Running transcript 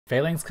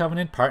Phalanx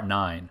Covenant Part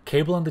 9.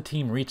 Cable and the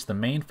team reach the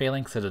main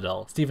Phalanx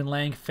Citadel. Stephen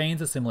Lang feigns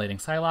assimilating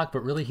Psylocke,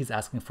 but really he's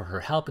asking for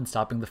her help in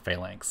stopping the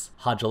Phalanx.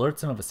 Hodge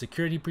alerts him of a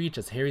security breach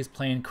as Harry's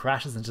plane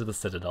crashes into the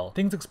Citadel.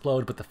 Things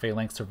explode, but the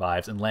Phalanx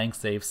survives and Lang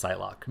saves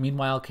Psylocke.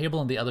 Meanwhile,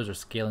 Cable and the others are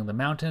scaling the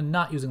mountain,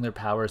 not using their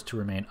powers to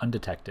remain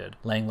undetected.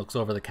 Lang looks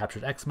over the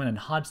captured X-Men and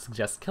Hodge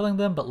suggests killing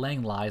them, but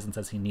Lang lies and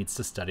says he needs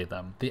to study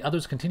them. The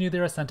others continue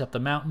their ascent up the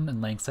mountain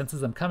and Lang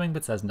senses them coming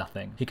but says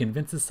nothing. He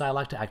convinces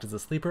Psylocke to act as a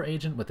sleeper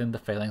agent within the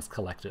Phalanx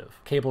Collective.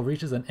 Cable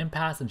reaches an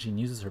impasse and she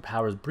uses her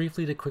powers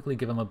briefly to quickly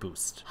give him a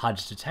boost.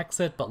 Hodge detects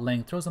it, but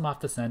Lang throws him off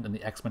the scent and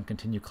the X-Men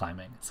continue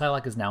climbing.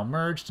 Psylocke is now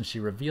merged and she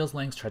reveals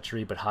Lang's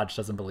treachery, but Hodge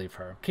doesn't believe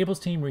her. Cable's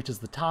team reaches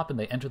the top and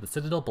they enter the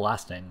Citadel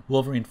blasting.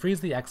 Wolverine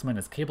frees the X-Men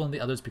as Cable and the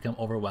others become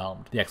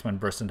overwhelmed. The X-Men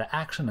burst into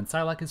action and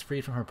Psylocke is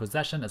freed from her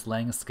possession as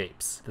Lang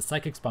escapes. The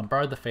Psychics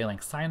bombard the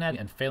Phalanx Cyanide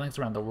and Phalanx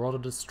around the world are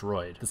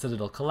destroyed. The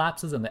Citadel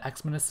collapses and the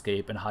X-Men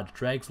escape and Hodge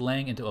drags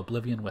Lang into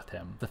oblivion with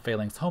him. The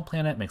Phalanx home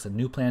planet makes a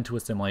new plan to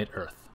assimilate Earth.